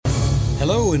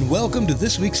Hello and welcome to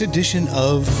this week's edition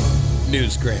of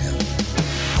Newsgram.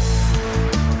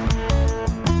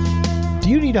 Do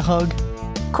you need a hug?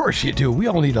 Of course you do. We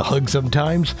all need a hug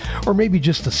sometimes, or maybe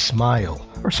just a smile,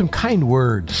 or some kind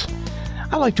words.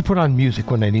 I like to put on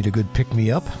music when I need a good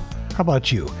pick-me-up. How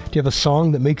about you? Do you have a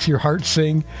song that makes your heart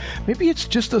sing? Maybe it's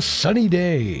just a sunny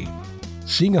day.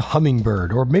 Seeing a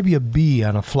hummingbird, or maybe a bee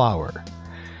on a flower.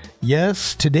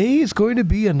 Yes, today is going to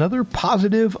be another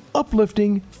positive,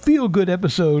 uplifting, feel-good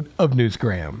episode of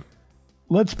Newsgram.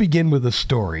 Let's begin with a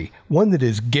story, one that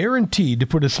is guaranteed to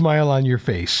put a smile on your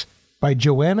face, by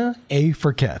Johanna A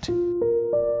Ferket.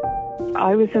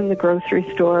 I was in the grocery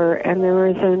store, and there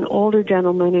was an older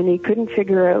gentleman, and he couldn't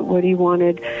figure out what he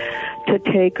wanted to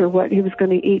take or what he was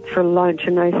going to eat for lunch.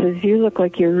 And I says, "You look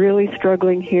like you're really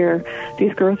struggling here.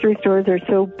 These grocery stores are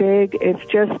so big, it's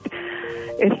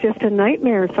just a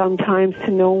nightmare sometimes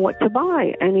to know what to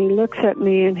buy." And he looks at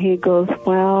me and he goes,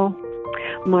 "Well,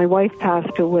 my wife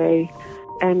passed away,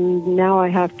 and now I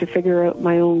have to figure out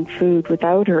my own food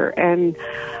without her." And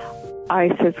I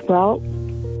says, "Well,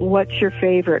 what's your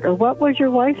favorite? Or what was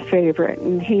your wife's favorite?"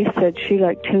 And he said she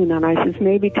liked tuna. And I says,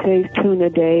 "Maybe today's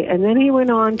tuna day." And then he went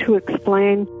on to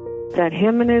explain that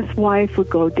him and his wife would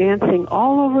go dancing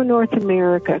all over North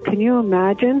America. Can you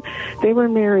imagine? They were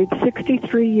married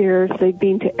 63 years. They'd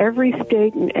been to every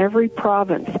state and every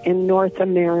province in North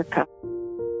America.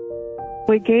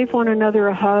 We gave one another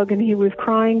a hug, and he was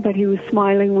crying, but he was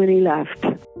smiling when he left.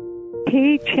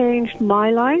 He changed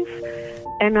my life,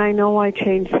 and I know I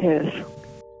changed his.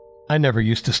 I never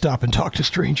used to stop and talk to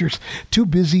strangers. Too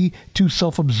busy, too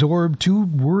self-absorbed, too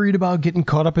worried about getting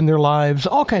caught up in their lives,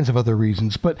 all kinds of other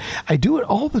reasons. But I do it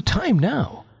all the time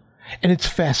now. And it's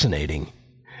fascinating.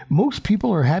 Most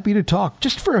people are happy to talk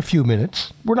just for a few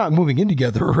minutes. We're not moving in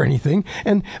together or anything.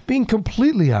 And being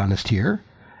completely honest here,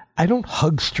 I don't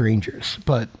hug strangers,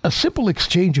 but a simple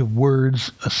exchange of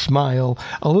words, a smile,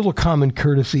 a little common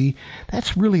courtesy,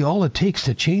 that's really all it takes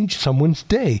to change someone's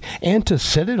day and to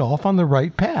set it off on the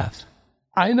right path.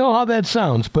 I know how that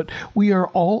sounds, but we are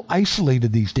all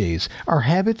isolated these days. Our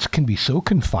habits can be so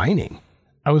confining.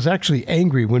 I was actually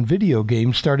angry when video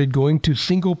games started going to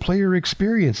single-player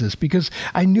experiences because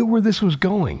I knew where this was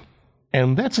going.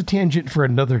 And that's a tangent for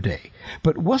another day.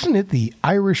 But wasn't it the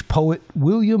Irish poet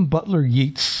William Butler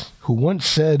Yeats who once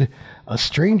said, "A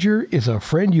stranger is a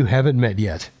friend you haven't met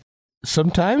yet"?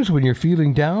 Sometimes when you're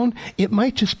feeling down, it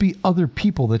might just be other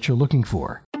people that you're looking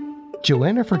for.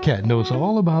 Johanna Ferket knows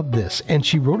all about this, and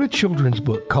she wrote a children's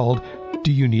book called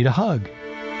Do You Need a Hug?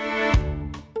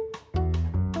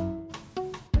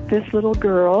 This little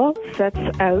girl sets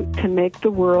out to make the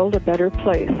world a better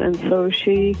place, and so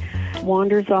she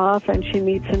wanders off and she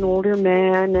meets an older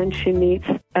man, and she meets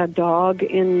a dog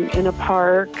in a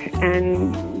park,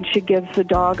 and she gives the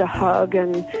dog a hug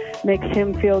and makes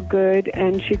him feel good,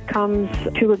 and she comes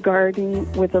to a garden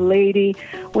with a lady.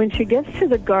 When she gets to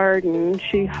the garden,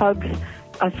 she hugs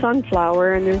a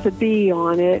sunflower, and there's a bee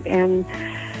on it, and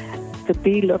the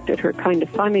bee looked at her kind of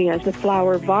funny as the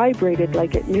flower vibrated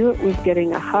like it knew it was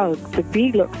getting a hug. The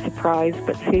bee looked surprised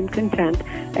but seemed content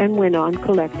and went on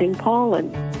collecting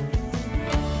pollen.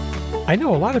 I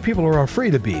know a lot of people are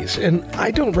afraid of bees, and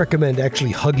I don't recommend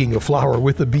actually hugging a flower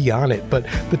with a bee on it, but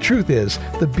the truth is,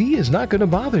 the bee is not going to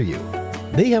bother you.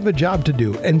 They have a job to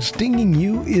do, and stinging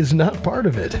you is not part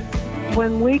of it.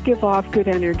 When we give off good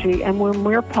energy and when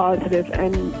we're positive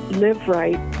and live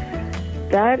right,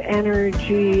 that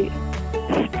energy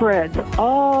spreads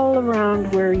all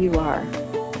around where you are.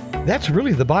 That's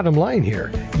really the bottom line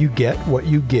here. You get what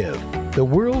you give. The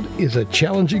world is a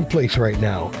challenging place right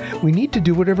now. We need to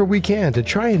do whatever we can to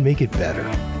try and make it better.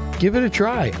 Give it a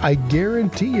try. I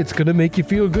guarantee it's going to make you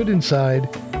feel good inside.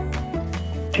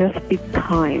 Just be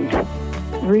kind.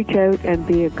 Reach out and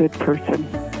be a good person.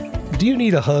 Do You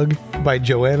Need a Hug? By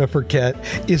Johanna Ferket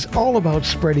is all about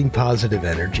spreading positive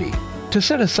energy. To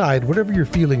set aside whatever you're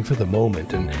feeling for the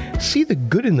moment and see the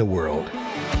good in the world.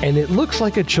 And it looks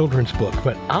like a children's book,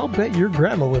 but I'll bet your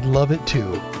grandma would love it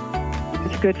too.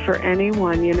 It's good for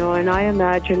anyone, and I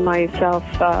imagine myself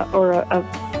or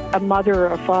a mother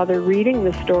or a father reading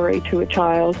the story to a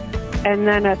child, and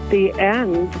then at the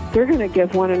end, they're going to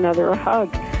give one another a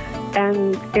hug,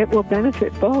 and it will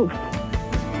benefit both.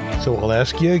 So I'll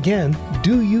ask you again,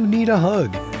 do you need a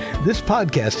hug? This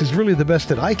podcast is really the best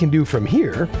that I can do from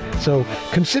here, so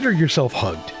consider yourself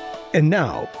hugged. And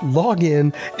now, log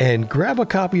in and grab a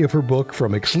copy of her book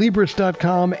from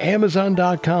Exlibris.com,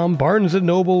 Amazon.com, Barnes &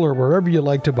 Noble, or wherever you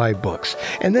like to buy books.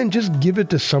 And then just give it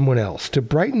to someone else to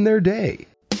brighten their day.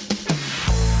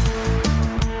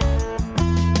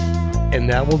 And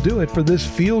that will do it for this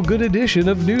feel-good edition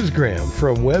of Newsgram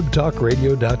from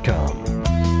webtalkradio.com.